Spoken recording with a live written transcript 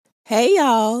Hey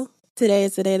y'all. Today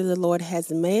is the day that the Lord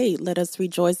has made. Let us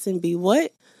rejoice and be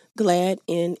what? Glad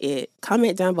in it.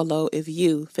 Comment down below if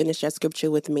you finish that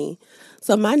scripture with me.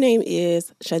 So my name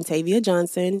is Shantavia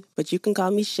Johnson, but you can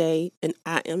call me Shay, and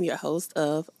I am your host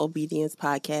of Obedience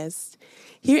Podcast.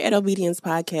 Here at Obedience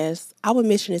Podcast, our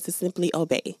mission is to simply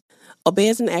obey. Obey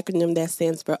is an acronym that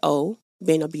stands for O,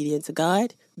 being obedient to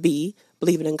God, B,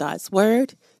 believing in God's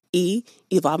word, E,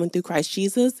 evolving through Christ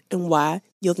Jesus, and Y,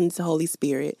 yielding to the Holy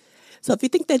Spirit. So if you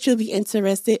think that you'll be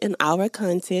interested in our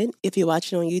content, if you're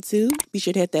watching on YouTube, be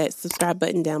sure to hit that subscribe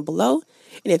button down below.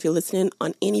 And if you're listening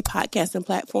on any podcasting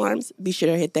platforms, be sure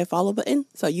to hit that follow button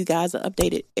so you guys are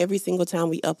updated every single time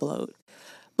we upload.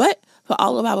 But for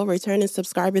all of our returning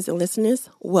subscribers and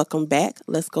listeners, welcome back.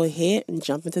 Let's go ahead and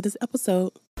jump into this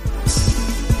episode.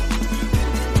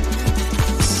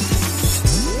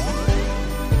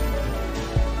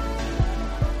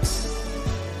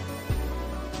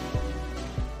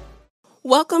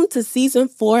 Welcome to Season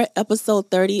 4, Episode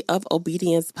 30 of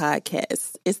Obedience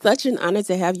Podcast. It's such an honor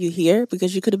to have you here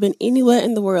because you could have been anywhere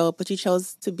in the world, but you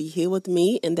chose to be here with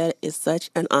me, and that is such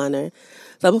an honor.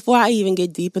 So before I even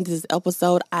get deep into this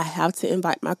episode, I have to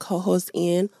invite my co-host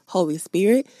in, Holy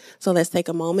Spirit. So let's take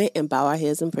a moment and bow our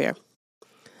heads in prayer.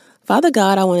 Father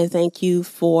God, I want to thank you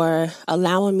for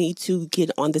allowing me to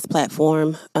get on this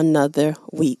platform another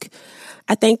week.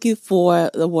 I thank you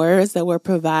for the words that were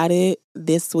provided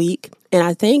this week, and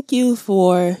I thank you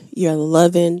for your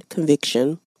loving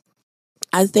conviction.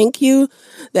 I thank you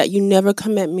that you never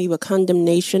come at me with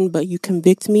condemnation, but you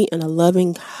convict me in a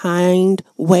loving, kind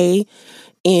way,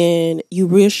 and you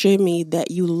reassure me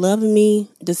that you love me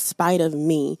despite of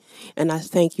me, and I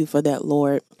thank you for that,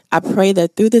 Lord. I pray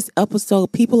that through this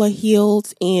episode, people are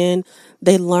healed and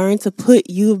they learn to put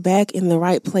you back in the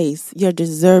right place, your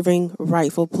deserving,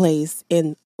 rightful place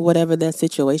in whatever that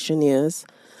situation is.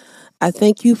 I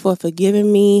thank you for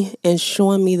forgiving me and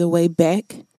showing me the way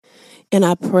back. And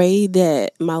I pray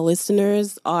that my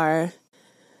listeners are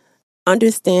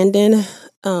understanding,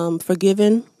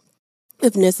 forgiven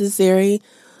if necessary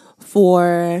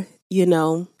for,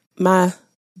 my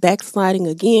backsliding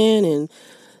again and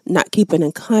not keeping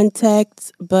in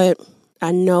contact, but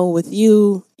I know with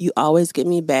you, you always get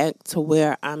me back to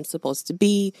where I'm supposed to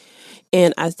be.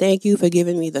 And I thank you for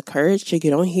giving me the courage to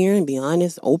get on here and be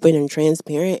honest, open, and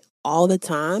transparent all the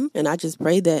time. And I just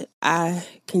pray that I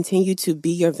continue to be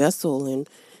your vessel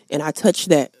and I touch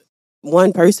that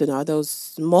one person or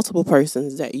those multiple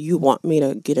persons that you want me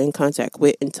to get in contact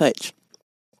with and touch.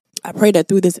 I pray that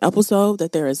through this episode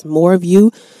that there is more of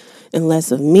you and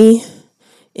less of me.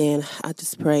 And I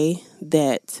just pray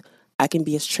that I can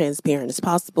be as transparent as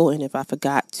possible. And if I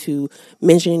forgot to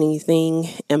mention anything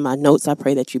in my notes, I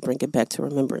pray that you bring it back to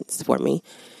remembrance for me.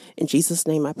 In Jesus'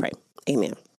 name I pray.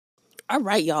 Amen. All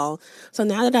right, y'all. So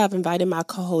now that I've invited my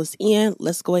co-host in,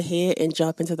 let's go ahead and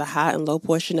jump into the high and low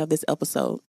portion of this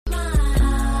episode.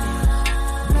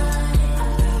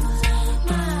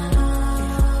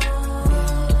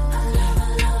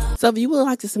 So if you would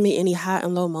like to submit any high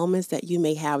and low moments that you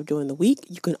may have during the week,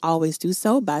 you can always do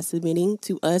so by submitting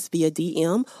to us via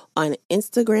DM on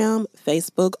Instagram,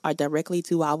 Facebook, or directly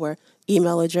to our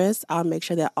email address. I'll make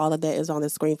sure that all of that is on the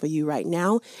screen for you right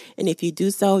now. And if you do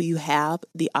so, you have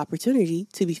the opportunity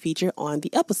to be featured on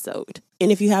the episode.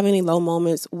 And if you have any low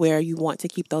moments where you want to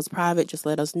keep those private, just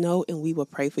let us know and we will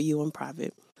pray for you in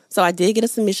private. So I did get a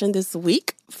submission this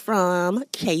week from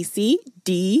Casey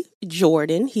D.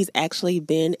 Jordan. He's actually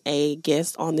been a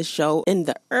guest on the show in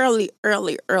the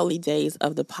early days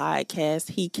of the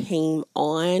podcast. He came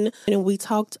on and we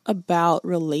talked about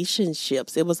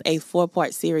relationships. It was a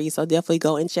 4-part series, so definitely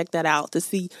go and check that out to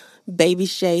see Baby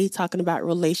Shay talking about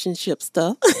relationship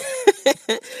stuff.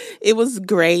 It was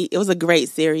great. It was a great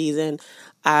series, and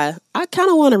I kind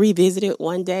of want to revisit it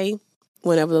one day.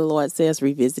 Whenever the Lord says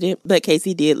revisit it. But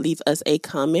Casey did leave us a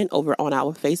comment over on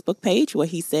our Facebook page where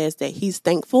he says that he's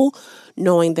thankful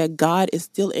knowing that God is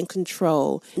still in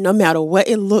control. No matter what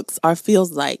it looks or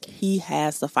feels like, he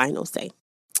has the final say.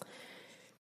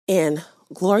 And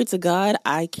glory to God,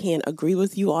 I can agree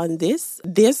with you on this.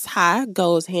 This high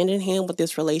goes hand in hand with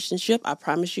this relationship. I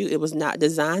promise you, it was not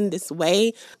designed this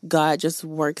way. God just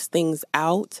works things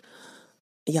out.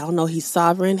 Y'all know he's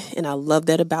sovereign, and I love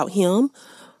that about him.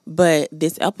 But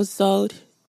this episode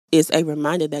is a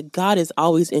reminder that God is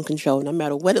always in control, no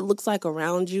matter what it looks like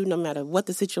around you, no matter what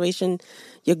the situation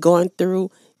you're going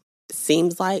through.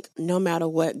 seems like, no matter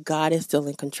what, God is still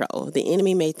in control. The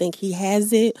enemy may think he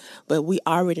has it, but we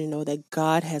already know that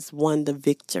God has won the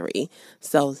victory.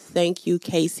 So thank you,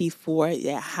 Casey, for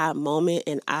that hot moment.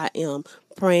 And I am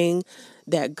praying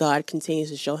that God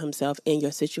continues to show himself in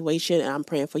your situation. And I'm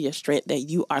praying for your strength, that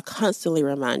you are constantly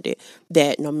reminded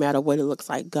that no matter what it looks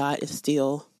like, God is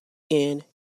still in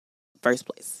first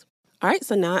place. All right,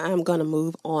 so now I'm going to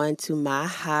move on to my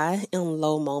high and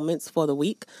low moments for the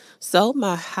week. So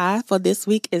my high for this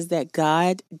week is that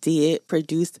God did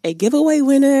produce a giveaway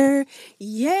winner.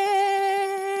 Yay!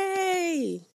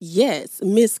 Yes,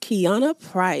 Miss Kiana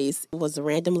Price was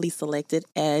randomly selected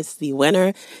as the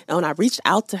winner. And when I reached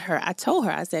out to her, I told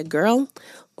her, I said, girl,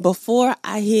 before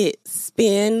I hit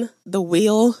spin the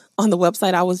wheel on the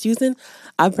website I was using,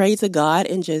 I prayed to God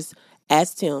and just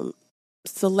asked him,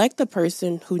 select the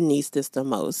person who needs this the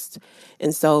most.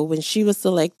 And so when she was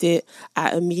selected,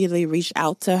 I immediately reached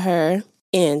out to her,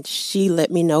 and she let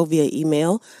me know via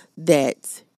email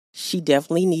that she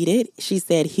definitely needed. She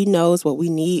said, he knows what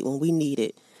we need when we need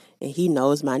it. And he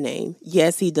knows my name.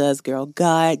 Yes, he does, girl.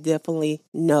 God definitely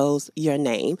knows your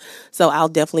name. So I'll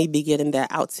definitely be getting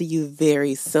that out to you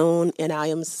very soon. And I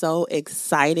am so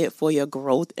excited for your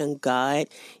growth in God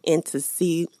and to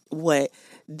see what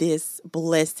this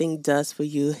blessing does for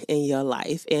you in your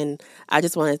life. And I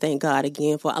just want to thank God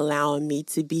again for allowing me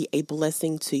to be a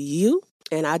blessing to you.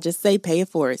 And I just say, pay it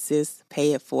forward, sis.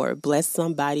 Pay it forward. Bless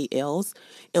somebody else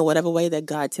in whatever way that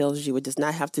God tells you. It does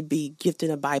not have to be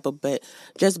gifting a Bible, but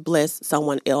just bless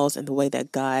someone else in the way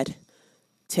that God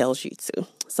tells you to.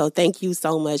 So thank you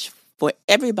so much for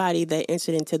everybody that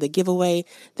entered into the giveaway.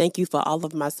 Thank you for all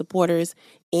of my supporters.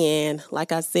 And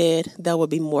like I said, there will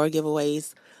be more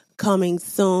giveaways coming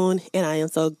soon. And I am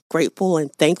so grateful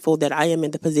and thankful that I am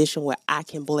in the position where I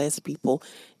can bless people.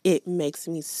 It makes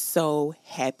me so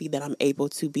happy that I'm able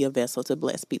to be a vessel to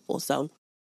bless people. So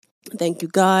thank you,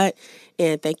 God.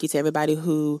 And thank you to everybody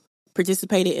who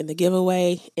participated in the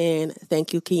giveaway. And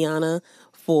thank you, Kiana,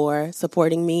 for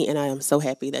supporting me. And I am so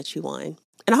happy that you won.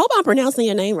 And I hope I'm pronouncing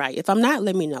your name right. If I'm not,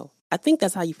 let me know. I think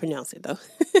that's how you pronounce it, though.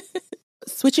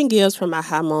 Switching gears from my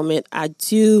high moment, I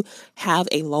do have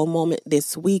a low moment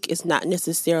this week. It's not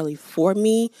necessarily for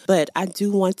me, but I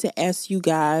do want to ask you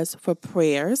guys for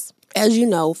prayers. As you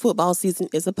know, football season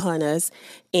is upon us,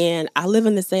 and I live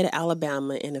in the state of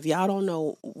Alabama. And if y'all don't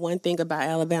know one thing about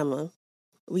Alabama,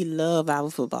 we love our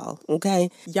football, okay?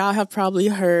 Y'all have probably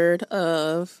heard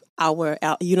of our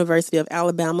University of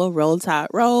Alabama, Roll Tide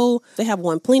Roll. They have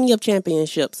won plenty of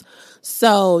championships.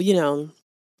 So,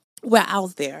 we're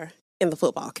out there in the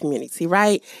football community,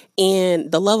 right?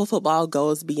 And the love of football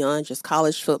goes beyond just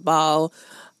college football.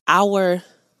 Our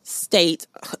state,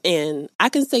 and I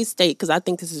can say state because I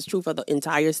think this is true for the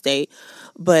entire state,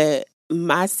 but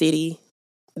my city,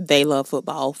 they love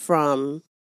football from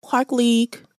Park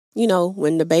League,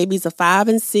 when the babies are 5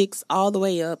 and 6, all the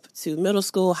way up to middle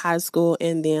school, high school,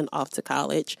 and then off to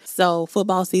college. So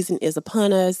football season is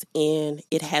upon us, and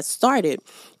it has started.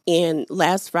 And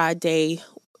last Friday,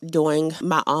 during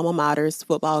my alma mater's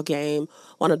football game,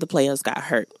 one of the players got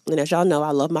hurt. And as y'all know,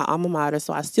 I love my alma mater,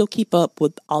 so I still keep up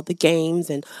with all the games.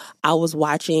 And I was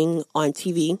watching on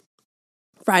TV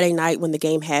Friday night when the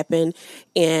game happened,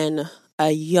 and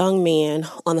a young man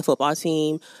on the football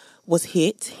team was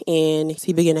hit, and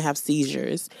he began to have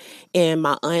seizures. And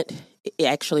my aunt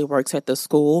actually works at the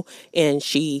school, and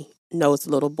she knows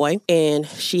the little boy, and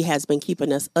she has been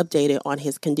keeping us updated on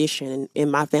his condition,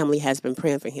 and my family has been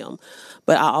praying for him.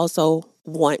 But I also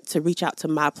want to reach out to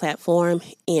my platform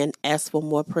and ask for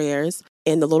more prayers.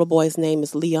 And the little boy's name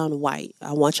is Leon White.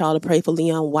 I want y'all to pray for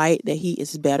Leon White that he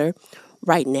is better.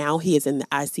 Right now, he is in the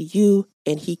ICU,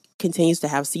 and he continues to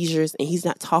have seizures, and he's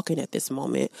not talking at this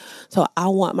moment. So I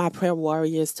want my prayer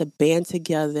warriors to band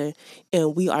together,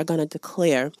 and we are going to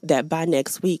declare that by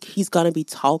next week, he's going to be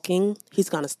talking,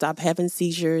 he's going to stop having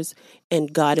seizures,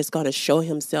 and God is going to show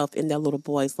himself in that little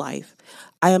boy's life.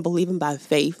 I am believing by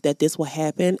faith that this will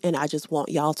happen, and I just want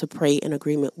y'all to pray in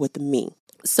agreement with me.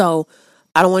 So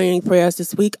I don't want any prayers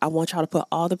this week. I want y'all to put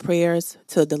all the prayers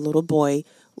to the little boy,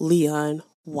 Leon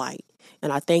White.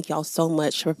 And I thank y'all so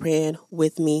much for praying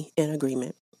with me in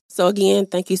agreement. So again,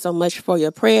 thank you so much for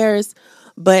your prayers.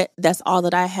 But that's all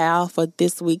that I have for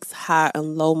this week's high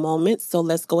and low moments. So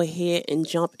let's go ahead and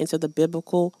jump into the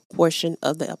biblical portion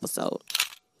of the episode.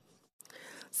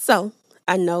 So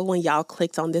I know when y'all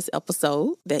clicked on this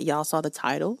episode that y'all saw the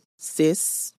title,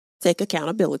 Sis, Take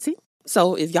Accountability.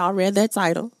 So if y'all read that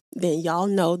title, then y'all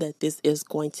know that this is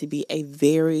going to be a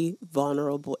very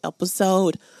vulnerable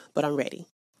episode, but I'm ready.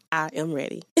 I am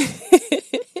ready.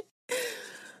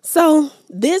 So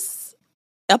this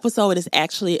episode is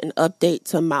actually an update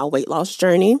to my weight loss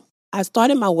journey. I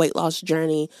started my weight loss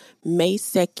journey May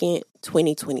 2nd,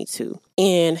 2022.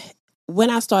 And when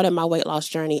I started my weight loss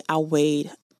journey, I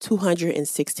weighed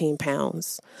 216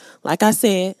 pounds. Like I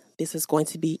said, this is going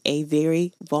to be a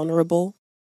very vulnerable,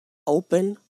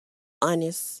 open,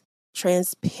 honest,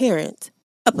 transparent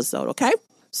episode, okay?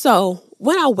 So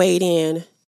when I weighed in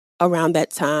around that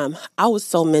time, I was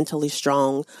so mentally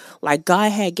strong. Like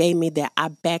God had gave me that I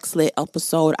backslid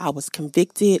episode. I was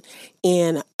convicted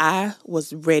and I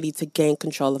was ready to gain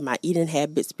control of my eating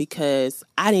habits because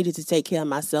I needed to take care of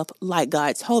myself like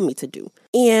God told me to do.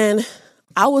 And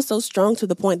I was so strong to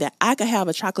the point that I could have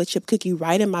a chocolate chip cookie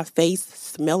right in my face,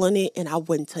 smelling it, and I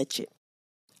wouldn't touch it.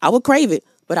 I would crave it,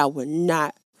 but I would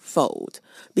not fold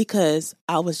because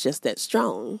I was just that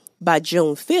strong. By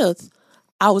June 5th,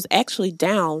 I was actually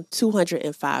down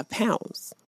 205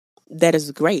 pounds. That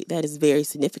is great. That is very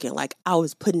significant. Like I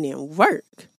was putting in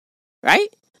work, right?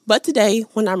 But today,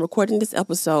 when I'm recording this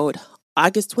episode,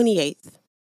 August 28th,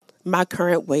 my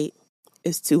current weight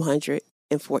is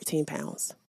 214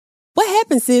 pounds. What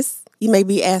happened, sis? You may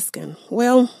be asking.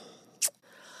 Well,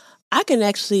 I can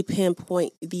actually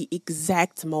pinpoint the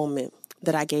exact moment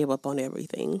that I gave up on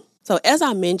everything. So as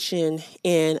I mentioned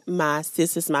in my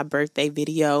Sis Is My Birthday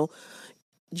video,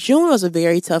 June was a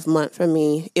very tough month for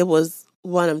me. It was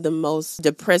one of the most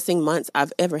depressing months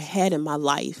I've ever had in my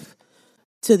life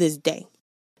to this day.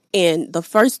 And the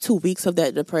first 2 weeks of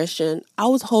that depression, I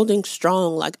was holding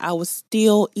strong. Like I was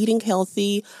still eating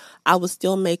healthy. I was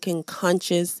still making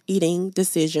conscious eating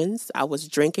decisions. I was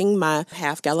drinking my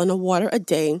half gallon of water a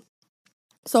day.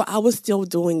 So I was still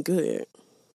doing good.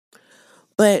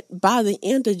 But by the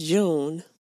end of June,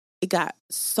 it got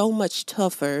so much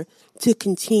tougher to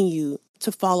continue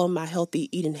to follow my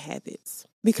healthy eating habits.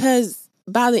 Because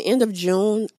by the end of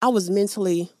June, I was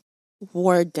mentally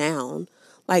wore down.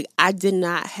 Like I did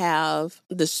not have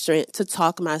the strength to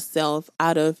talk myself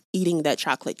out of eating that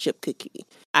chocolate chip cookie.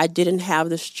 I didn't have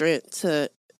the strength to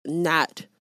not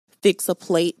fix a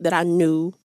plate that I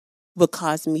knew would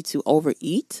cause me to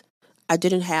overeat. I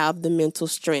didn't have the mental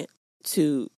strength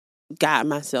to guide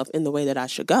myself in the way that I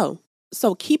should go.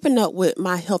 So keeping up with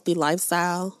my healthy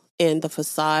lifestyle and the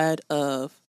facade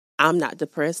of I'm not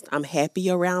depressed, I'm happy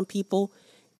around people,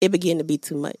 it began to be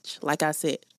too much. Like I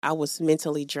said, I was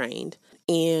mentally drained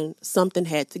and something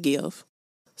had to give.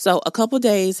 So a couple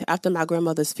days after my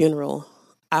grandmother's funeral,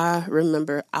 I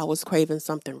remember I was craving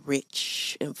something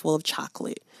rich and full of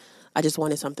chocolate. I just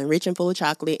wanted something rich and full of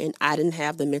chocolate, and I didn't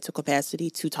have the mental capacity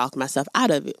to talk myself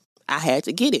out of it. I had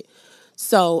to get it.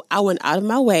 So I went out of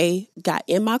my way, got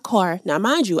in my car. Now,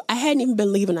 mind you, I hadn't even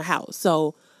been leaving the house.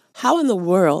 So how in the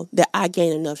world did I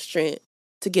gain enough strength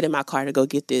to get in my car to go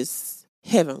get this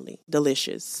heavenly,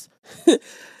 delicious,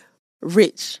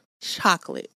 rich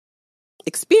chocolate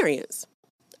experience?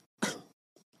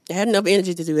 I had enough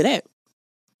energy to do that.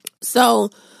 So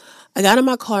I got in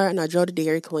my car and I drove to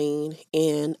Dairy Queen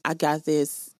and I got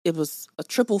this. It was a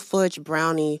triple fudge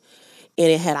brownie and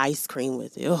it had ice cream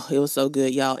with it. Oh, it was so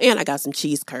good, y'all. And I got some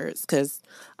cheese curds because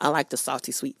I like the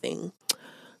salty sweet thing.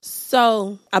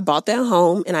 So I brought that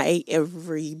home and I ate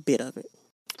every bit of it.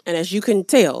 And as you can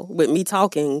tell with me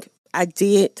talking, I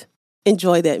did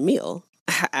enjoy that meal.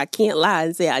 I can't lie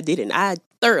and say I didn't. I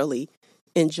thoroughly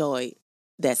enjoyed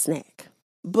that snack.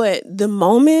 But the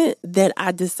moment that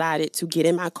I decided to get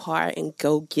in my car and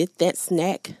go get that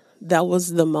snack, that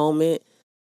was the moment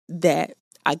that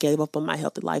I gave up on my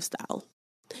healthy lifestyle.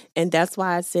 And that's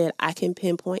why I said I can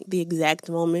pinpoint the exact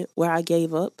moment where I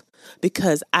gave up,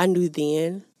 because I knew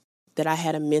then that I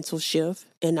had a mental shift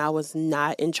and I was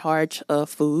not in charge of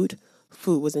food.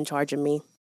 Food was in charge of me.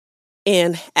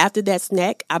 And after that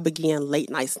snack, I began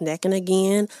late night snacking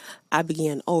again. I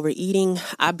began overeating.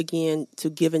 I began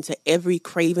to give into every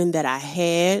craving that I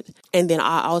had. And then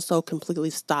I also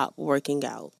completely stopped working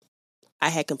out. I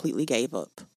had completely gave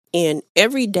up. And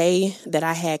every day that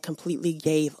I had completely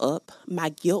gave up, my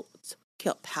guilt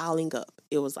kept piling up.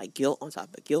 It was like guilt on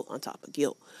top of guilt on top of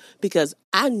guilt, because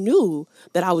I knew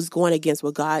that I was going against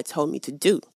what God told me to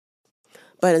do.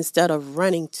 But instead of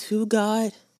running to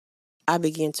God, I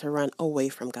began to run away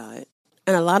from God.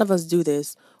 And a lot of us do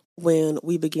this when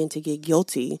we begin to get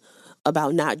guilty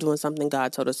about not doing something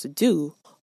God told us to do,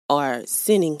 or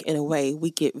sinning in a way.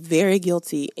 We get very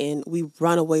guilty and we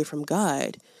run away from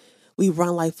God. We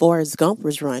run like Forrest Gump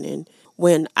was running.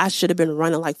 When I should have been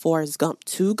running like Forrest Gump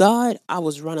to God, I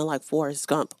was running like Forrest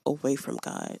Gump away from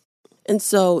God. And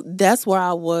so that's where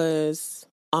I was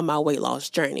on my weight loss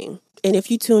journey. And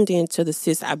if you tuned into the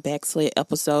Sis I Backslid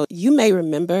episode, you may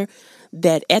remember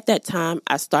that at that time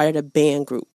I started a band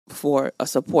group for a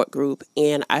support group,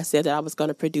 and I said that I was going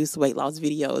to produce weight loss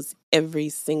videos every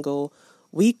single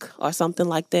week or something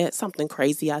like that. Something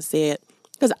crazy I said,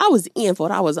 because I was in for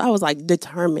it. I was like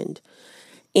determined.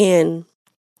 And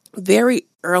very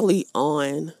early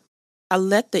on, I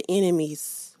let the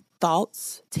enemy's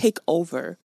thoughts take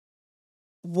over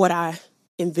what I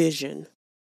envision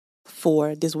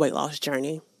for this weight loss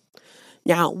journey.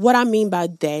 Now, what I mean by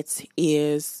that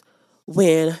is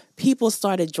when people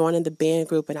started joining the band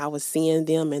group and I was seeing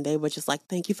them and they were just like,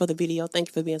 thank you for the video. Thank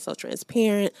you for being so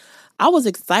transparent. I was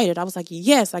excited. I was like,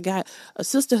 yes, I got a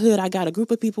sisterhood. I got a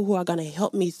group of people who are going to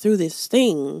help me through this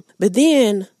thing. But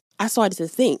then I started to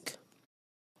think,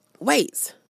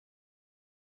 wait,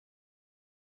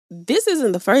 this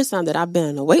isn't the first time that I've been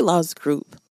in a weight loss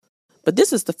group, but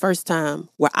this is the first time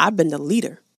where I've been the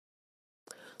leader.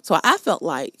 So I felt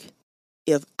like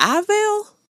if I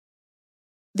fail,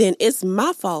 then it's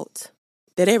my fault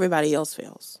that everybody else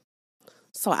fails.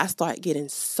 So I started getting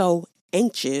so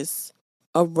anxious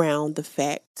around the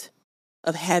fact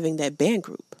of having that band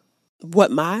group.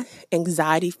 What my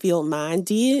anxiety-filled mind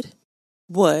did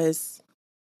was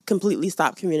completely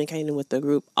stop communicating with the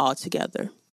group altogether.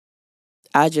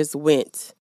 I just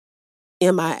went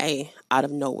MIA out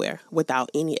of nowhere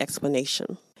without any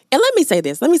explanation. And let me say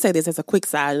this as a quick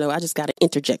side note. I just got to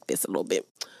interject this a little bit.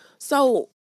 So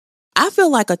I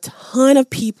feel like a ton of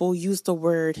people use the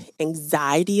word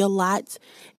anxiety a lot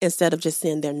instead of just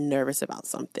saying they're nervous about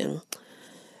something.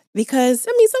 Because,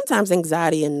 sometimes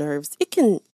anxiety and nerves, it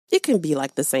can be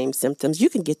like the same symptoms. You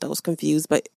can get those confused,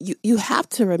 but you have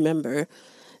to remember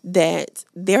that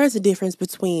there is a difference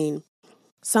between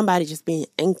somebody just being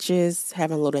anxious,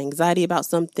 having a little anxiety about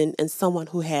something, and someone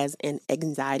who has an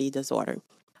anxiety disorder.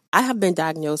 I have been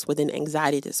diagnosed with an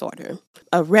anxiety disorder.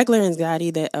 A regular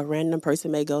anxiety that a random person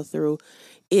may go through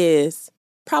is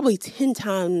probably 10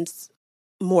 times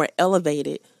more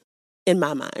elevated in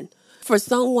my mind. For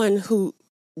someone who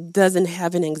doesn't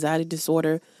have an anxiety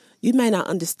disorder, you may not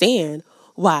understand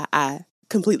why I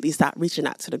completely stopped reaching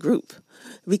out to the group.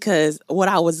 Because what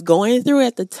I was going through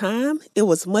at the time, it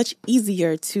was much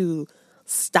easier to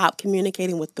stop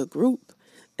communicating with the group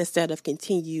instead of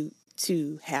continue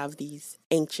to have these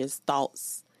anxious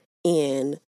thoughts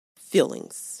and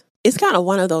feelings. It's kind of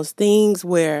one of those things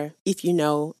where if you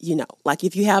know, you know. Like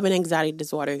if you have an anxiety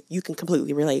disorder, you can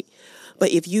completely relate. But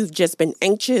if you've just been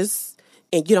anxious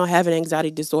and you don't have an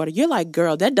anxiety disorder, you're like,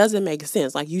 girl, that doesn't make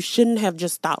sense. Like you shouldn't have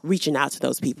just stopped reaching out to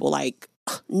those people. Like,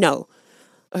 no.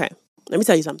 Okay, let me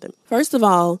tell you something. First of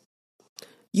all,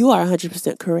 you are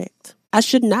 100% correct. I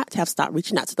should not have stopped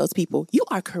reaching out to those people. You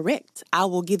are correct. I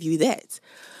will give you that.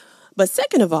 But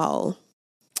second of all,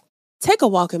 take a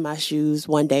walk in my shoes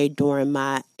one day during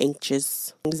my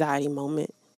anxiety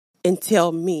moment and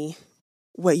tell me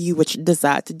what you would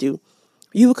decide to do.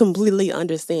 You would completely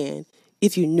understand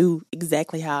if you knew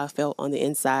exactly how I felt on the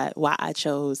inside, why I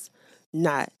chose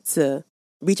not to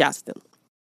reach out to them.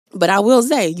 But I will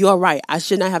say, you're right. I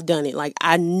should not have done it. Like,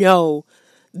 I know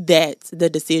that the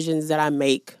decisions that I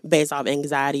make based off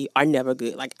anxiety are never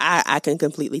good. Like, I can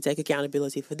completely take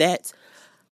accountability for that.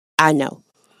 I know.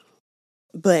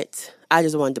 But I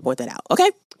just wanted to point that out.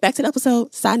 Okay, back to the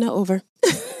episode. Side note over.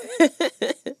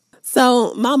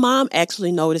 So my mom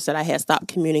actually noticed that I had stopped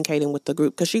communicating with the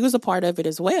group because she was a part of it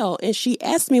as well. And she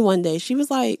asked me one day, she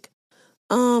was like,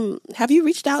 have you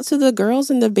reached out to the girls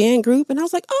in the band group? And I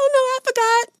was like, oh no, I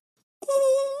forgot.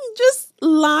 Just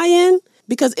lying.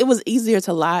 Because it was easier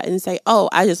to lie and say, oh,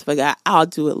 I just forgot, I'll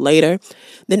do it later,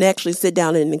 than actually sit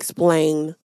down and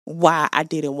explain why I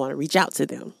didn't want to reach out to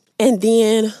them. And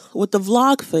then with the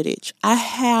vlog footage, I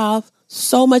have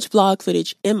so much vlog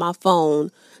footage in my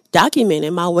phone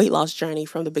documenting my weight loss journey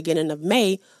from the beginning of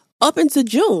May up into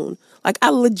June. Like I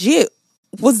legit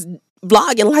was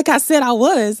vlogging like I said I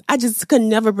was. I just could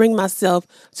never bring myself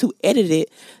to edit it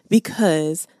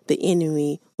because the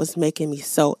enemy was making me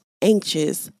so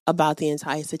anxious about the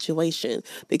entire situation,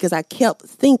 because I kept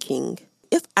thinking,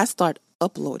 if I start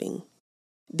uploading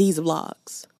these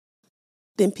vlogs,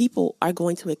 then people are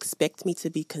going to expect me to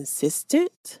be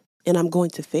consistent and I'm going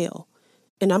to fail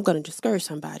and I'm going to discourage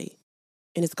somebody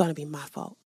and it's going to be my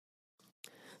fault.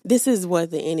 This is what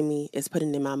the enemy is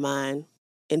putting in my mind,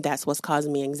 and that's what's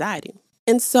causing me anxiety.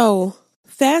 And so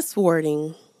fast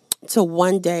forwarding to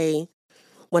one day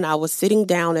when I was sitting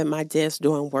down at my desk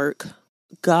doing work,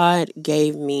 God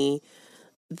gave me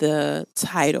the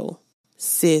title,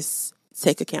 Sis,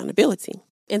 Take Accountability.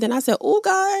 And then I said, oh,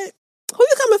 God, who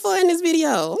you coming for in this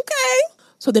video? Okay.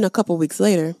 So then a couple weeks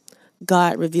later,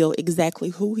 God revealed exactly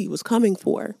who he was coming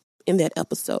for in that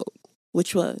episode,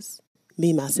 which was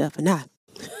me, myself, and I.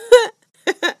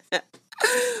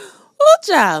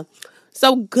 y'all.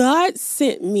 So God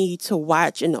sent me to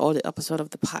watch an older episode of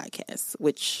the podcast,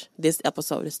 which this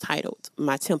episode is titled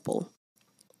My Temple.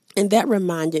 And that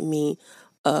reminded me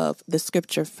of the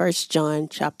scripture 1 John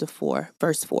chapter 4,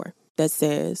 verse 4, that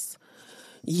says,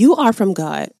 "You are from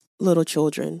God, little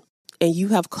children, and you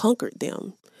have conquered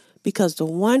them, because the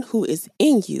one who is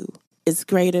in you is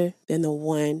greater than the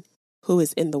one who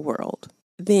is in the world."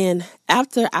 Then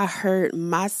after I heard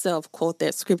myself quote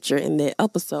that scripture in that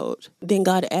episode, then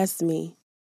God asked me,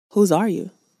 "Whose are you?"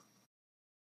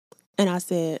 And I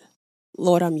said,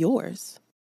 "Lord, I'm yours."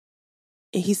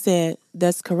 And he said,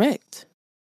 "That's correct.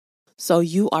 So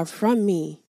you are from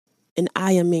me, and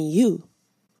I am in you,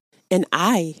 and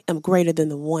I am greater than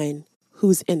the one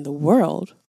who's in the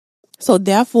world. So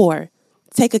therefore,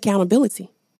 take accountability.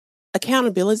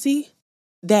 Accountability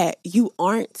that you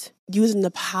aren't using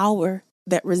the power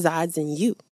that resides in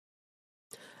you.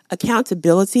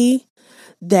 Accountability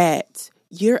that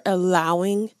you're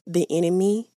allowing the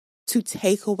enemy to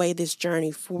take away this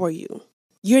journey for you.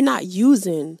 You're not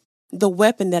using the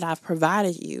weapon that I've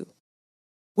provided you,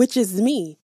 which is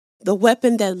me, the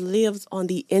weapon that lives on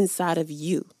the inside of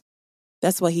you."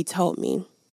 That's what he told me.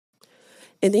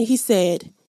 And then he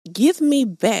said, "Give me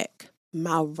back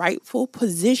my rightful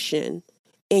position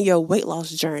in your weight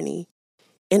loss journey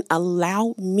and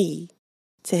allow me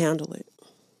to handle it."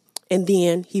 And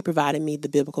then he provided me the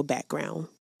biblical background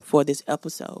for this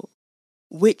episode,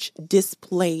 which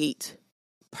displayed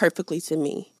perfectly to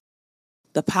me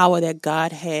the power that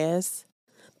God has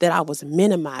that I was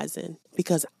minimizing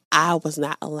because I was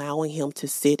not allowing him to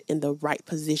sit in the right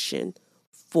position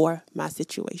for my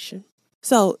situation.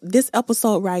 So this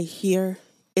episode right here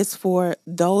is for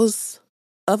those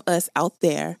of us out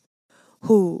there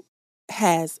who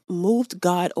has moved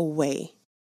God away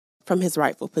from his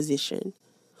rightful position.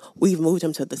 We've moved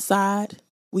him to the side.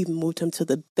 We've moved him to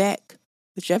the back,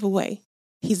 whichever way.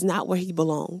 He's not where he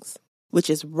belongs, which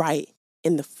is right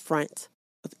in the front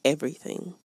of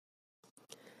everything.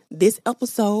 This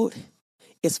episode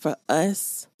is for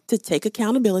us to take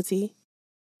accountability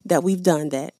that we've done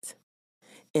that.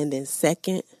 And then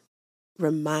second,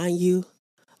 remind you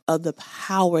of the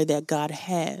power that God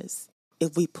has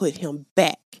if we put him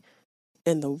back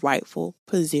in the rightful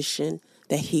position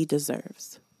that he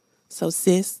deserves. So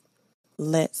sis,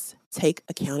 let's take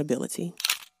accountability.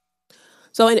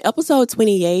 So in episode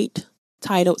 28,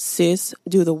 titled "Sis,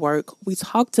 Do the Work," we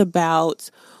talked about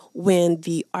when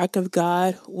the Ark of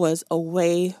God was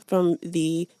away from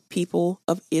the people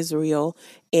of Israel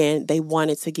and they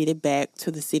wanted to get it back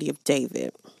to the city of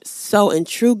David. So in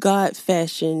true God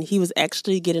fashion, he was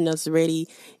actually getting us ready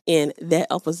in that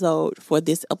episode for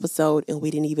this episode, and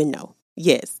we didn't even know.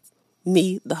 Yes,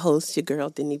 me, the host, your girl,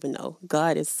 didn't even know.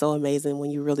 God is so amazing when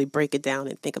you really break it down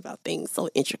and think about things so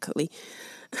intricately.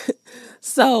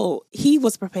 So he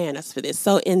was preparing us for this.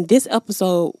 So in this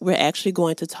episode, we're actually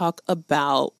going to talk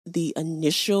about the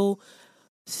initial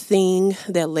thing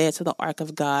that led to the Ark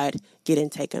of God getting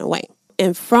taken away.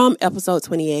 And from episode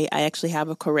 28, I actually have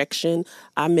a correction.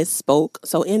 I misspoke.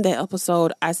 So in that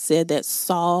episode, I said that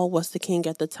Saul was the king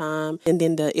at the time. And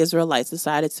then the Israelites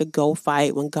decided to go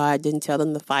fight when God didn't tell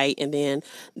them to fight. And then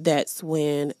that's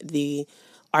when the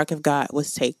Ark of God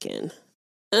was taken.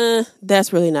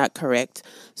 That's really not correct.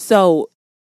 So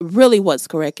really what's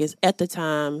correct is at the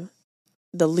time,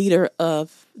 the leader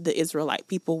of the Israelite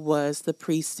people was the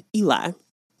priest Eli.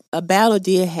 A battle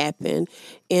did happen,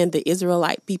 and the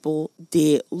Israelite people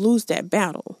did lose that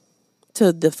battle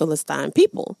to the Philistine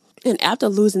people. And after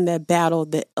losing that battle,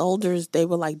 the elders, they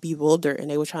were like bewildered, and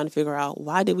they were trying to figure out,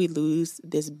 why did we lose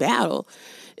this battle?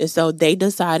 And so they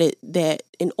decided that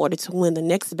in order to win the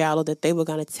next battle, that they were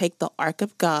going to take the Ark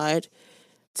of God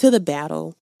to the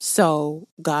battle so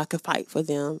God could fight for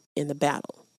them in the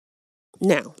battle.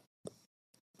 Now,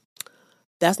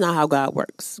 that's not how God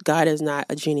works. God is not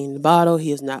a genie in the bottle.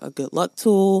 He is not a good luck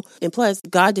tool. And plus,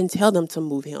 God didn't tell them to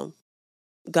move him.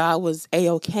 God was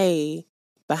A-okay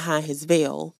behind his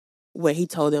veil where he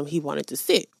told them he wanted to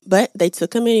sit. But they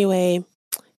took him anyway.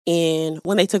 And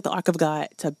when they took the Ark of God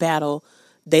to battle,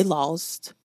 they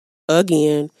lost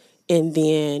again. And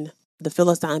then the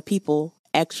Philistine people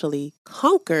actually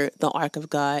conquered the Ark of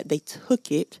God. They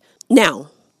took it.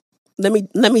 Now, let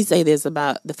me say this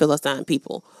about the Philistine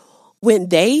people. When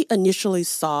they initially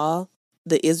saw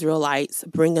the Israelites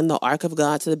bringing the Ark of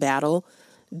God to the battle,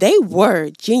 they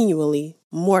were genuinely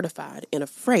mortified and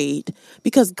afraid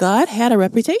because God had a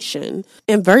reputation.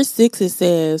 In verse 6, it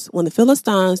says, "When the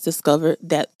Philistines discovered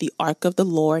that the Ark of the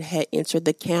Lord had entered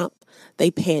the camp, they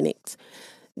panicked.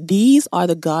 These are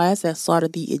the gods that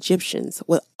slaughtered the Egyptians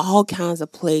with all kinds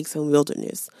of plagues and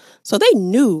wilderness. So they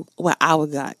knew what our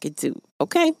God could do,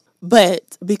 okay?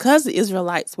 But because the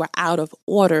Israelites were out of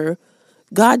order,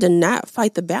 God did not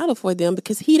fight the battle for them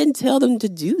because he didn't tell them to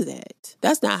do that.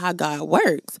 That's not how God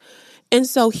works. And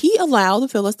so he allowed the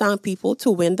Philistine people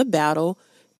to win the battle,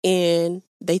 and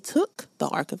they took the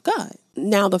Ark of God.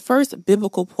 Now, the first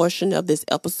biblical portion of this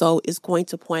episode is going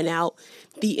to point out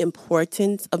the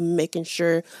importance of making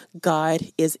sure God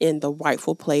is in the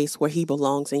rightful place where he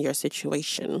belongs in your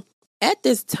situation. At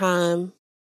this time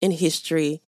in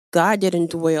history, God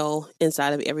didn't dwell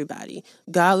inside of everybody.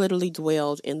 God literally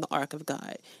dwelled in the Ark of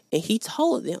God. And he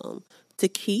told them to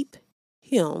keep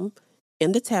him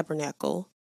in the tabernacle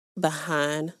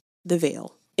behind the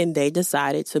veil. And they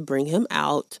decided to bring him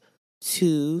out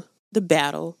to the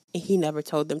battle, and he never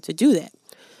told them to do that.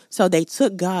 So they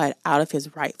took God out of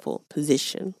his rightful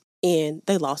position, and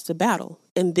they lost the battle.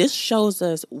 And this shows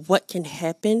us what can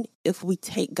happen if we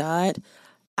take God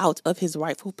out of his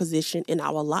rightful position in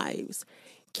our lives.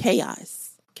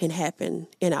 Chaos can happen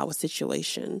in our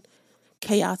situation.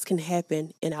 Chaos can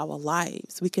happen in our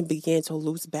lives. We can begin to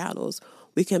lose battles.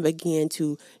 We can begin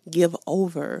to give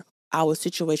over our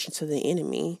situation to the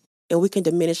enemy. And we can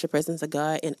diminish the presence of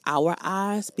God in our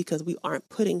eyes because we aren't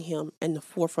putting him in the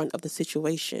forefront of the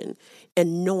situation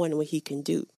and knowing what he can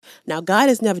do. Now, God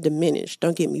is never diminished.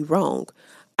 Don't get me wrong.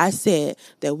 I said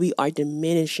that we are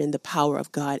diminishing the power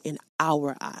of God in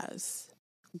our eyes.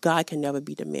 God can never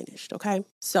be diminished, okay?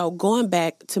 So going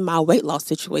back to my weight loss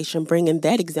situation, bringing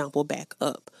that example back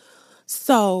up.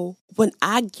 So when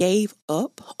I gave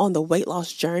up on the weight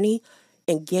loss journey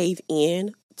and gave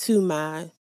in to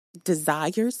my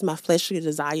desires, my fleshly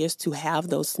desires to have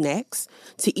those snacks,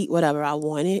 to eat whatever I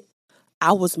wanted,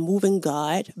 I was moving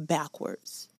God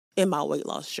backwards in my weight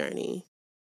loss journey.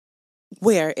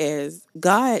 Whereas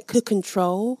God could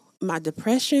control my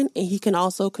depression and he can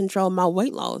also control my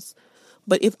weight loss.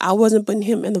 But if I wasn't putting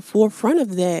him in the forefront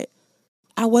of that,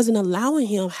 I wasn't allowing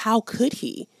him. How could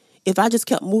he? If I just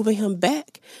kept moving him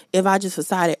back, if I just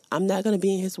decided I'm not going to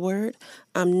be in his word,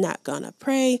 I'm not going to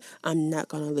pray, I'm not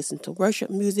going to listen to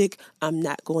worship music, I'm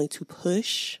not going to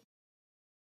push,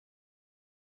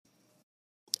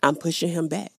 I'm pushing him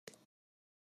back.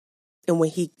 And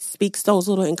when he speaks those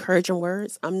little encouraging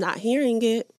words, I'm not hearing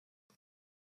it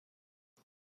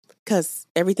because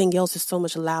everything else is so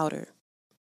much louder.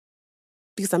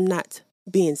 Because I'm not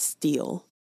being still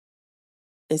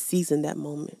and seizing that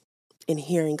moment and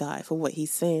hearing God for what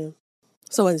he's saying.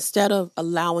 So instead of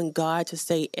allowing God to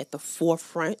stay at the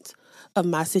forefront of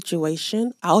my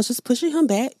situation, I was just pushing him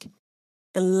back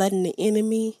and letting the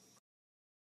enemy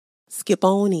skip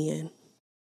on in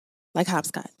like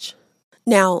hopscotch.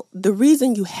 Now, the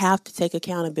reason you have to take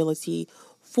accountability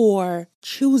for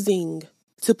choosing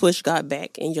to push God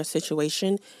back in your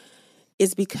situation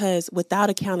is because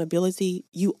without accountability,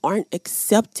 you aren't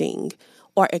accepting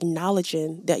or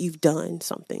acknowledging that you've done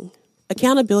something.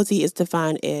 Accountability is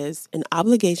defined as an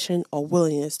obligation or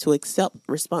willingness to accept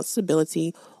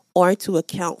responsibility or to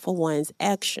account for one's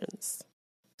actions.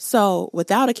 So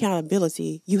without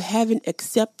accountability, you haven't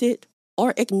accepted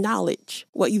or acknowledged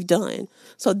what you've done.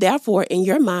 So therefore, in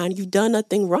your mind, you've done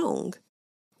nothing wrong.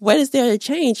 What is there to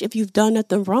change if you've done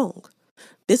nothing wrong?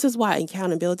 This is why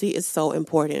accountability is so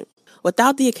important.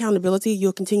 Without the accountability,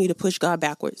 you'll continue to push God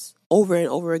backwards over and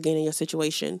over again in your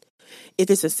situation. If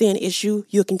it's a sin issue,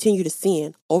 you'll continue to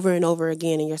sin over and over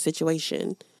again in your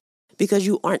situation because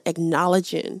you aren't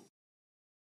acknowledging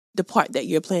the part that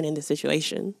you're playing in the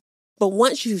situation. But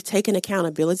once you've taken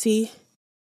accountability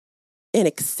and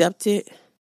accepted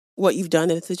what you've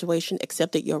done in the situation,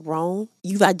 accepted you're wrong,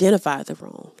 you've identified the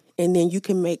wrong, and then you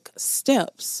can make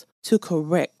steps to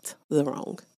correct the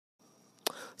wrong.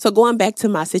 So going back to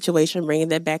my situation, bringing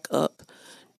that back up,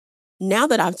 now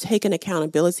that I've taken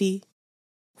accountability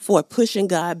for pushing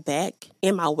God back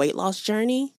in my weight loss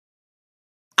journey,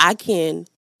 I can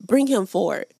bring him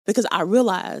forward because I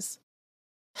realize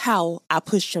how I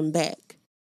pushed him back.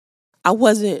 I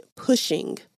wasn't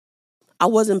pushing. I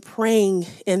wasn't praying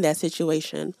in that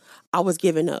situation. I was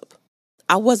giving up.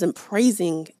 I wasn't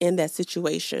praising in that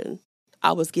situation.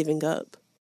 I was giving up.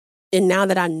 And now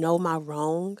that I know my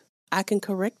wrong, I can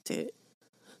correct it.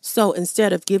 So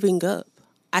instead of giving up,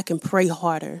 I can pray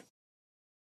harder.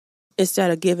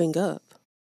 Instead of giving up,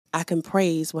 I can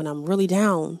praise when I'm really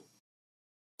down.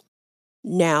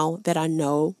 Now that I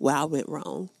know where I went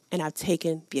wrong and I've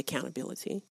taken the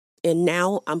accountability. And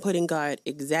now I'm putting God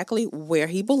exactly where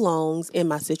he belongs in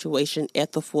my situation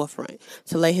at the forefront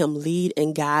to let him lead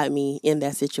and guide me in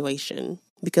that situation.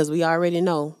 Because we already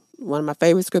know one of my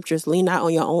favorite scriptures, lean not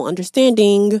on your own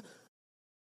understanding,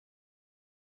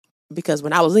 because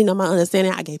when I was leaning on my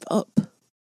understanding, I gave up.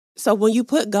 So when you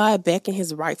put God back in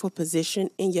his rightful position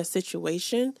in your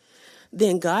situation,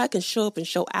 then God can show up and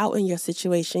show out in your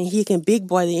situation. He can big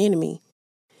boy the enemy.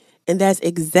 And that's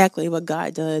exactly what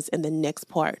God does in the next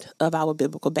part of our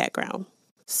biblical background.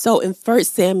 So in 1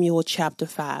 Samuel chapter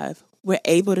 5, we're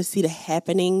able to see the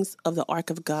happenings of the Ark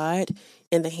of God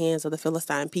in the hands of the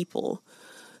Philistine people.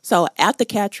 So after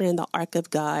capturing the Ark of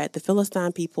God, the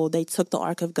Philistine people, they took the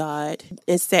Ark of God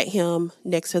and set him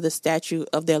next to the statue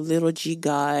of their little g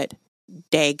god,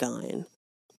 Dagon.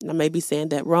 I may be saying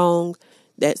that wrong.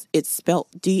 It's spelled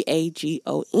Dagon.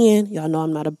 Y'all know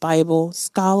I'm not a Bible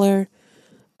scholar.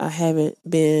 I haven't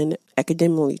been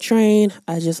academically trained.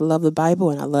 I just love the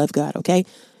Bible and I love God, okay?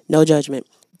 No judgment.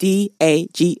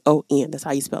 Dagon. That's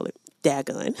how you spell it.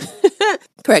 Dagon.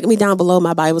 Correct me down below,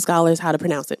 my Bible scholars, how to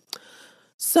pronounce it.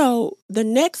 So the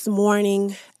next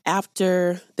morning,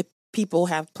 after the people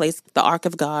have placed the Ark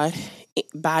of God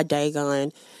by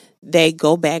Dagon, they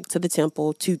go back to the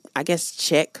temple to, I guess,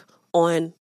 check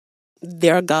on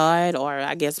their God, or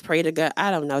I guess pray to God.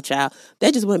 I don't know, child.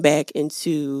 They just went back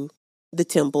into the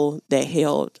temple that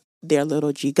held their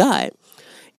little g God.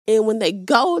 And when they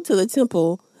go to the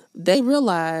temple, they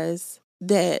realize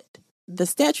that the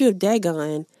statue of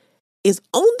Dagon is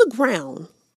on the ground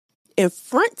in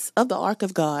front of the Ark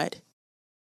of God,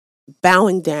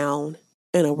 bowing down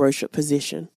in a worship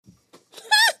position.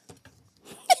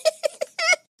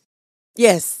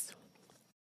 Yes,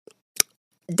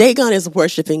 Dagon is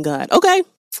worshiping God. Okay,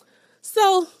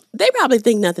 so they probably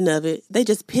think nothing of it. They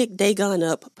just pick Dagon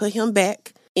up, put him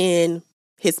back in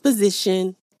his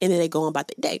position, and then they go on about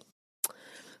their day.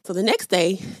 So the next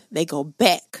day, they go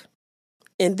back.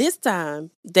 And this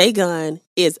time, Dagon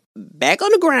is back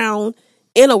on the ground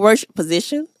in a worship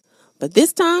position. But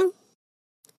this time,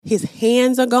 his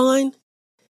hands are gone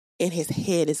and his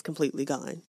head is completely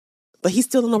gone. But he's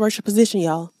still in a worship position,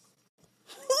 y'all.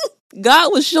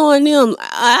 God was showing them,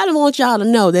 I don't want y'all to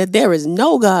know that there is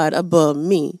no God above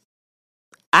me.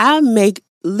 I make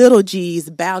little g's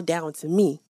bow down to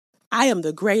me. I am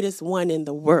the greatest one in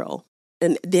the world.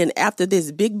 And then after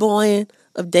this big boy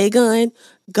of Dagon,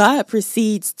 God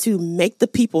proceeds to make the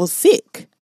people sick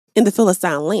in the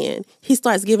Philistine land. He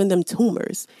starts giving them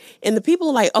tumors. And the people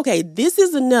are like, okay, this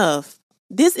is enough.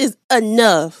 This is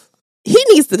enough. He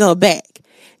needs to go back.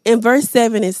 In verse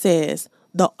 7, it says,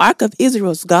 the Ark of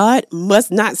Israel's God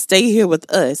must not stay here with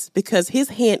us because his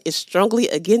hand is strongly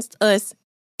against us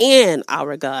and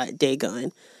our God,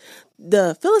 Dagon.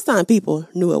 The Philistine people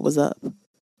knew it was up.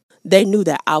 They knew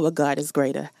that our God is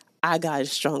greater. Our God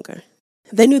is stronger.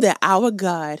 They knew that our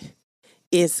God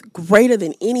is greater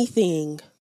than anything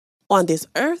on this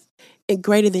earth and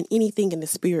greater than anything in the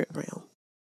spirit realm.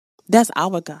 That's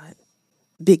our God,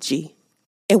 Big G.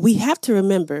 And we have to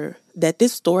remember that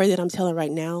this story that I'm telling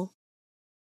right now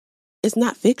is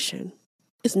not fiction.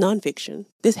 It's nonfiction.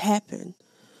 This happened.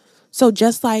 So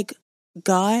just like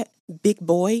God, big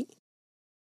boy,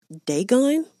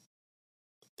 Dagon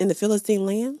in the Philistine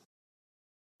land,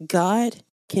 God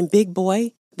can big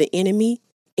boy the enemy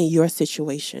in your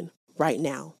situation right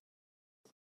now.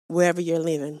 Wherever you're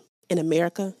living, in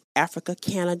America, Africa,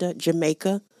 Canada,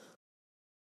 Jamaica,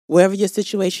 wherever your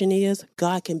situation is,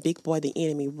 God can big boy the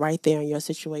enemy right there in your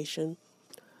situation.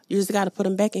 You just got to put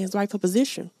him back in his rightful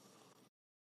position.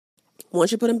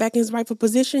 Once you put him back in his rightful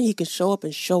position, he can show up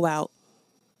and show out.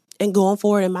 And going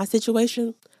forward in my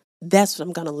situation, that's what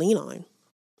I'm going to lean on.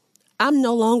 I'm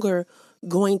no longer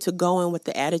going to go in with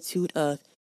the attitude of,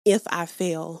 if I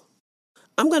fail,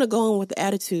 I'm going to go in with the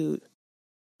attitude,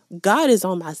 God is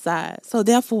on my side. So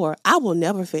therefore, I will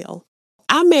never fail.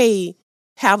 I may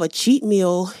have a cheat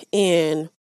meal and,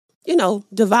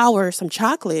 devour some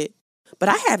chocolate, but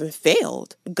I haven't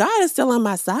failed. God is still on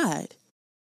my side.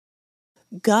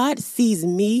 God sees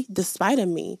me despite of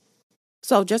me.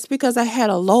 So just because I had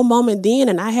a low moment then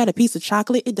and I had a piece of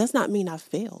chocolate, it does not mean I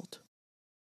failed.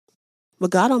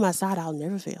 With God on my side, I'll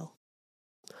never fail.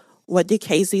 What did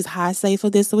Casey's High say for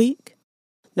this week?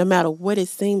 No matter what it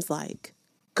seems like,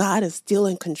 God is still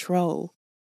in control.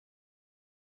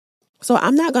 So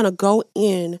I'm not going to go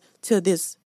into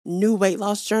this new weight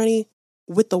loss journey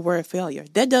with the word failure.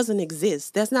 That doesn't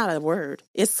exist. That's not a word.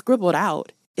 It's scribbled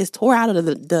out. It's tore out of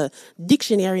the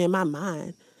dictionary in my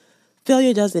mind.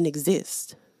 Failure doesn't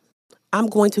exist. I'm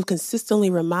going to consistently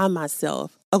remind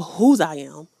myself of whose I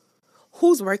am,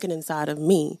 who's working inside of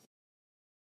me.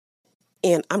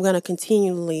 And I'm going to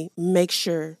continually make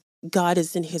sure God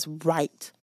is in his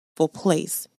rightful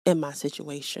place in my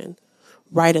situation,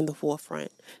 right in the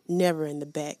forefront, never in the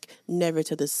back, never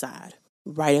to the side,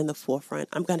 right in the forefront.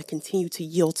 I'm going to continue to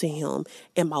yield to him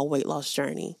in my weight loss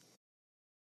journey.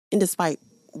 And despite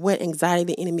what anxiety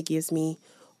the enemy gives me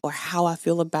or how I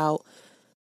feel about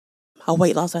my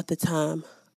weight loss at the time,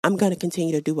 I'm going to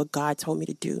continue to do what God told me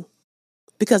to do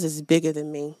because it's bigger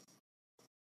than me.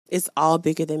 It's all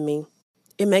bigger than me.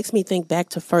 It makes me think back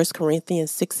to 1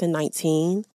 Corinthians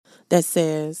 6:19 that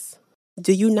says,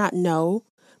 "Do you not know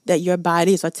that your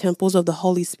bodies are temples of the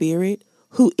Holy Spirit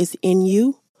who is in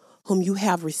you, whom you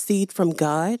have received from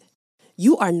God?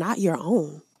 You are not your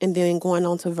own." And then going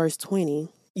on to verse 20,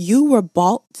 "You were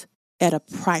bought at a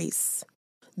price.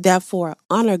 Therefore,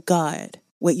 honor God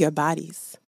with your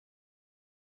bodies."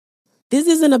 This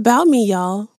isn't about me,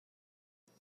 y'all.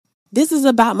 This is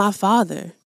about my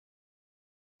Father.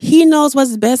 He knows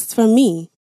what's best for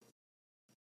me.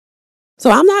 So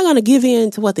I'm not going to give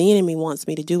in to what the enemy wants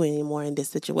me to do anymore in this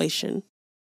situation.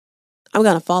 I'm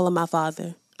going to follow my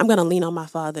Father. I'm going to lean on my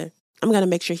Father. I'm going to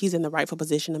make sure he's in the rightful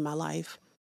position in my life.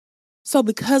 So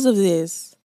because of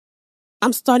this,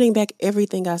 I'm starting back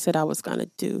everything I said I was going to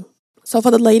do. So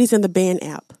for the ladies in the band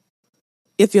app,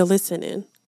 if you're listening,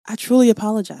 I truly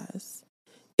apologize.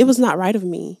 It was not right of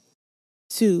me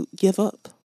to give up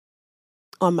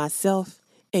on myself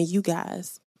and you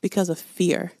guys because of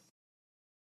fear.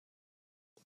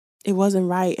 It wasn't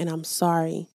right, and I'm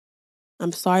sorry.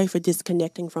 I'm sorry for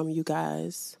disconnecting from you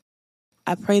guys.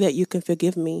 I pray that you can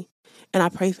forgive me, and I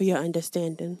pray for your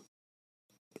understanding.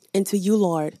 And to you,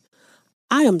 Lord,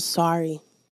 I am sorry.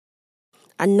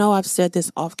 I know I've said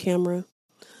this off camera,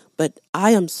 but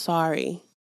I am sorry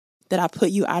that I put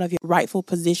you out of your rightful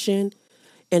position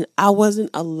and I wasn't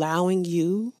allowing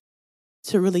you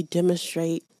to really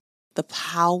demonstrate the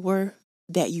power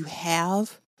that you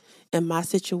have in my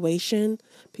situation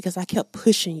because I kept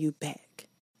pushing you back.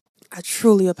 I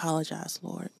truly apologize,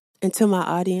 Lord. And to my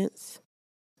audience,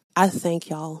 I thank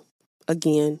y'all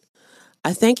again.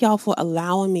 I thank y'all for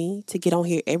allowing me to get on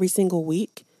here every single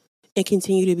week and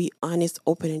continue to be honest,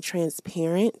 open, and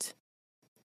transparent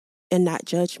and not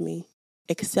judge me.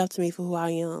 Accept me for who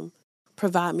I am.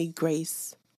 Provide me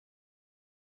grace.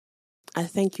 I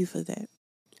thank you for that.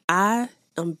 I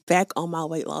am back on my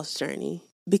weight loss journey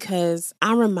because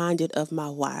I'm reminded of my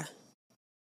why,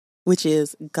 which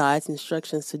is God's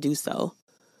instructions to do so.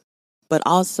 But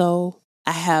also,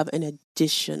 I have an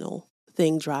additional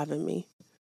thing driving me,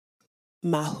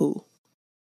 my who,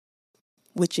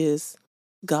 which is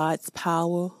God's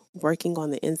power working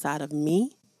on the inside of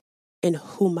me and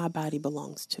who my body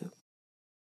belongs to.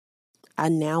 I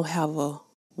now have a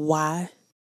why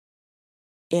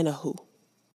and a who.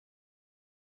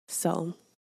 So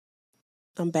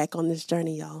I'm back on this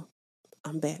journey, y'all.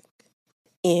 I'm back.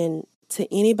 And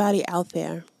to anybody out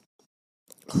there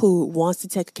who wants to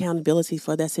take accountability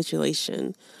for that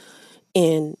situation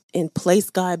and place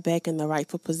God back in the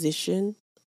rightful position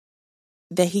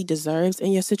that he deserves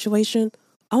in your situation,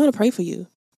 I want to pray for you.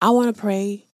 I want to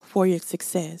pray for your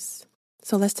success.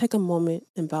 So let's take a moment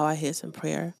and bow our heads in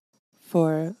prayer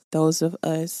for those of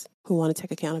us who want to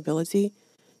take accountability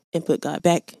and put God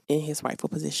back in his rightful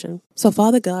position. So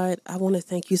Father God, I want to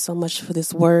thank you so much for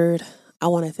this word. I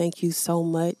want to thank you so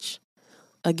much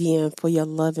again for your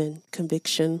love and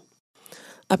conviction.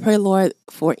 I pray, Lord,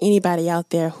 for anybody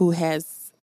out there who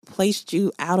has placed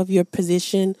you out of your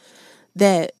position,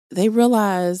 that they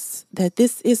realize that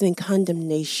this isn't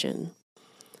condemnation,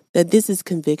 that this is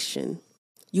conviction.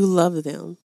 You love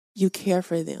them. You care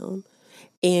for them.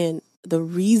 And the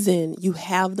reason you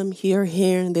have them here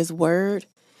hearing this word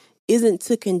isn't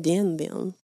to condemn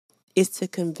them. It's to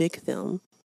convict them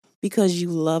because you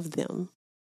love them.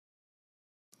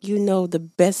 You know the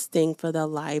best thing for their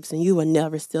lives and you will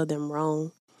never steer them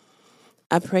wrong.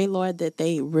 I pray, Lord, that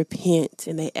they repent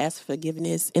and they ask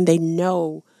forgiveness and they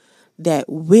know that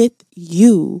with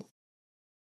you,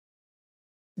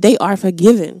 they are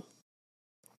forgiven.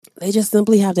 They just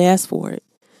simply have to ask for it.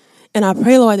 And I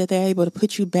pray, Lord, that they're able to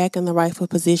put you back in the rightful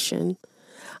position.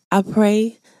 I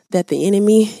pray that the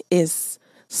enemy is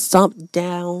stomped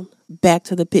down back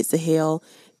to the pits of hell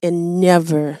and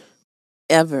never,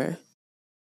 ever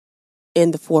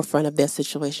in the forefront of their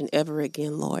situation ever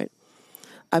again, Lord.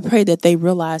 I pray that they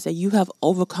realize that you have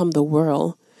overcome the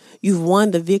world. You've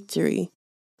won the victory.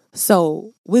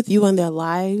 So with you in their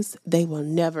lives, they will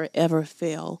never, ever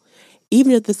fail.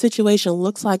 Even if the situation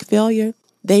looks like failure,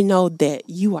 they know that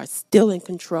you are still in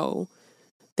control.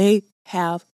 They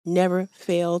have never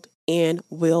failed and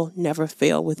will never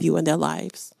fail with you in their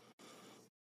lives.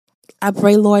 I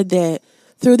pray, Lord, that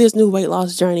through this new weight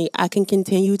loss journey, I can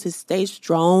continue to stay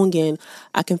strong and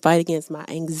I can fight against my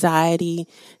anxiety.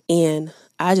 And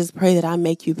I just pray that I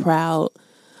make you proud,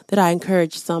 that I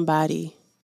encourage somebody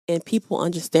and people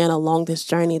understand along this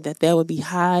journey that there will be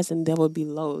highs and there will be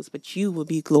lows, but you will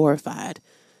be glorified.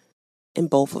 in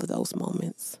both of those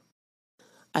moments.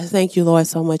 I thank you, Lord,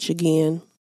 so much again.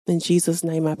 In Jesus'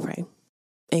 name I pray.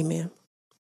 Amen.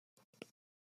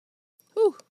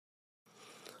 Whew.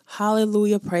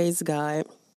 Hallelujah. Praise God.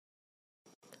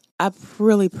 I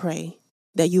really pray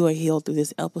that you are healed through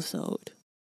this episode.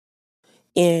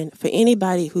 And for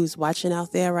anybody who's watching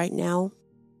out there right now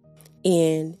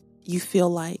and you feel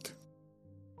like,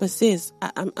 but sis,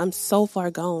 I'm so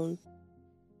far gone.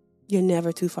 You're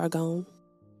never too far gone.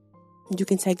 You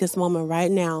can take this moment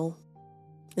right now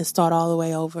and start all the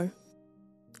way over.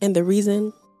 And the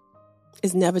reason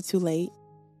it's never too late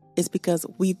is because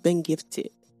we've been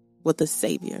gifted with a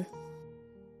Savior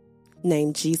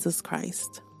named Jesus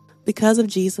Christ. Because of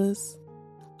Jesus,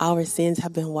 our sins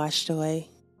have been washed away.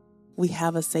 We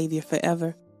have a Savior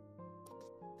forever.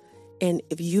 And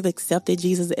if you've accepted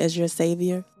Jesus as your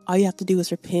Savior, all you have to do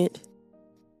is repent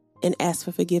and ask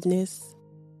for forgiveness,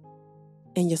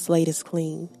 and your slate is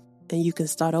clean, and you can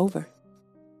start over.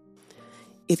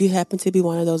 If you happen to be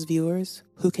one of those viewers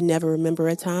who can never remember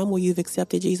a time where you've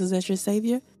accepted Jesus as your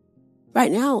Savior,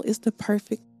 right now is the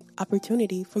perfect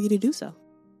opportunity for you to do so.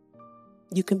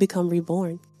 You can become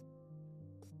reborn.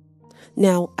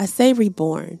 Now, I say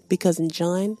reborn because in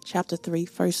John chapter 3,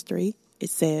 verse 3, it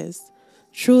says,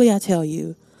 "Truly I tell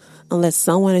you, unless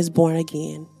someone is born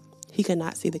again, he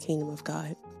cannot see the kingdom of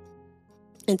God."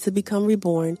 And to become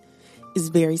reborn is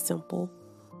very simple.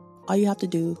 All you have to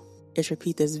do is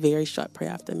repeat this very short prayer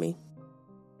after me.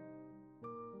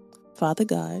 Father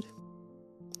God,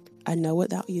 I know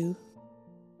without you,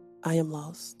 I am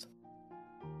lost.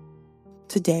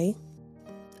 Today,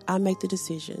 I make the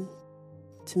decision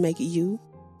to make you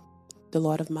the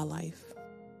Lord of my life.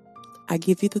 I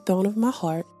give you the throne of my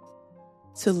heart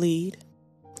to lead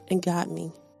and guide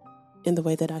me in the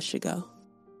way that I should go.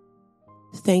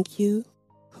 Thank you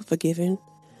for forgiving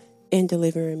and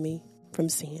delivering me from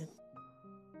sin.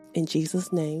 In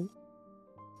Jesus' name,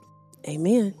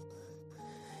 amen.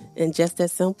 And just that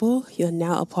simple, you're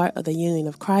now a part of the union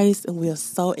of Christ, and we are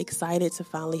so excited to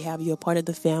finally have you a part of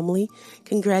the family.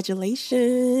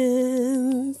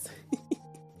 Congratulations.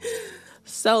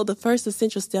 So the first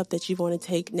essential step that you want to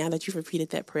take now that you've repeated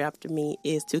that prayer after me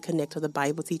is to connect with the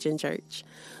Bible Teaching Church.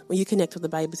 When you connect with the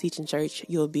Bible Teaching Church,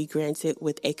 you'll be granted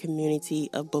with a community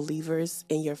of believers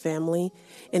in your family,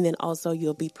 and then also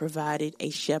you'll be provided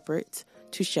a shepherd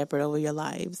to shepherd over your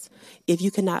lives. If you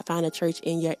cannot find a church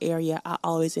in your area, I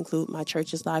always include my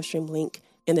church's live stream link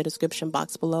in the description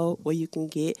box below, where you can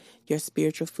get your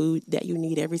spiritual food that you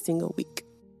need every single week.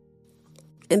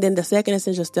 And then the second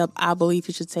essential step I believe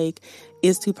you should take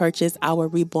is to purchase our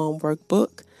Reborn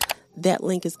workbook. That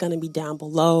link is going to be down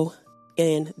below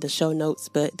in the show notes,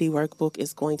 but the workbook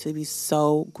is going to be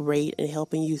so great in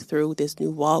helping you through this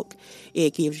new walk.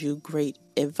 It gives you great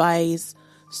advice,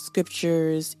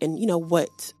 scriptures, and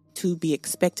what to be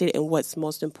expected and what's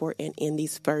most important in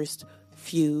these first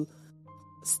few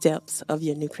steps of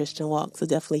your new Christian walk. So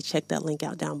definitely check that link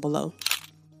out down below.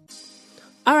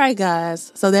 All right,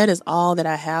 guys. So that is all that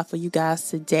I have for you guys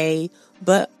today.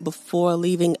 But before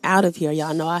leaving out of here,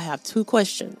 y'all know I have 2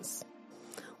 questions.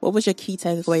 What was your key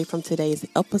takeaway from today's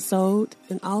episode?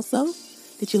 And also,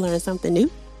 did you learn something new?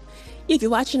 If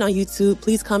you're watching on YouTube,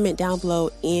 please comment down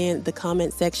below in the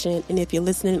comment section. And if you're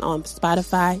listening on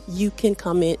Spotify, you can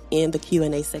comment in the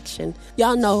Q&A section.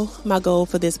 Y'all know my goal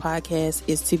for this podcast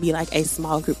is to be like a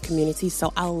small group community.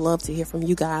 So I love to hear from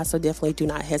you guys. So definitely do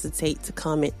not hesitate to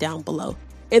comment down below.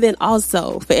 And then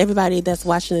also for everybody that's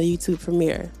watching the YouTube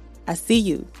premiere, I see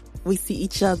you. We see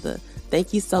each other.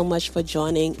 Thank you so much for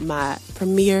joining my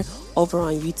premiere over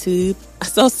on YouTube. I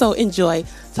so enjoy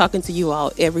talking to you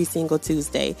all every single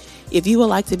Tuesday. If you would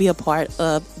like to be a part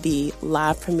of the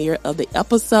live premiere of the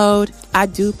episode, I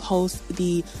do post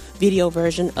the video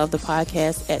version of the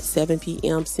podcast at 7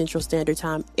 p.m. Central Standard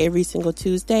Time every single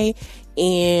Tuesday.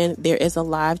 And there is a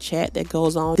live chat that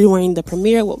goes on during the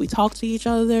premiere where we talk to each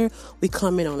other. We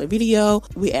comment on the video.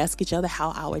 We ask each other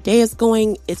how our day is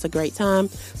going. It's a great time.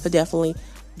 So definitely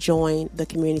join the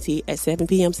community at 7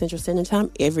 p.m. Central Standard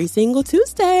Time every single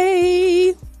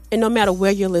Tuesday. And no matter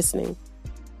where you're listening,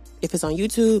 if it's on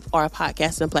YouTube or a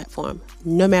podcasting platform,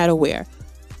 no matter where,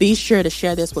 be sure to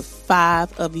share this with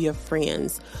 5 of your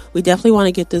friends. We definitely want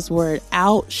to get this word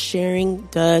out. Sharing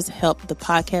does help the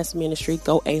podcast ministry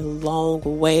go a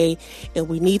long way. And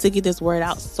we need to get this word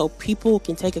out so people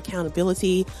can take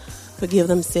accountability, forgive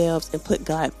themselves, and put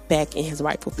God back in his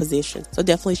rightful position. So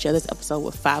definitely share this episode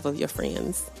with 5 of your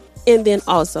friends. And then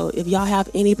also, if y'all have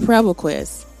any prayer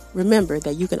requests, remember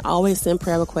that you can always send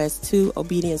prayer requests to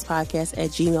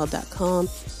obediencepodcast@gmail.com,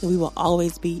 and we will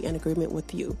always be in agreement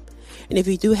with you. And if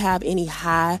you do have any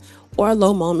high or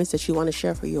low moments that you want to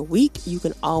share for your week, you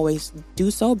can always do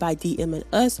so by DMing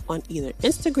us on either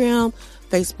Instagram,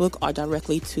 Facebook, or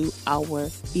directly to our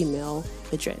email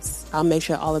address. I'll make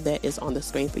sure all of that is on the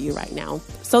screen for you right now.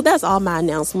 So that's all my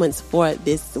announcements for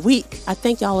this week. I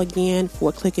thank y'all again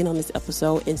for clicking on this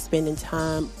episode and spending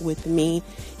time with me.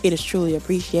 It is truly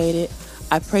appreciated.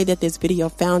 I pray that this video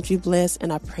found you blessed,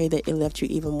 and I pray that it left you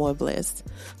even more blessed.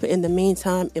 But in the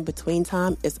meantime, in between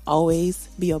time, as always,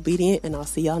 be obedient, and I'll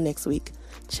see y'all next week.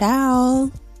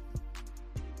 Ciao.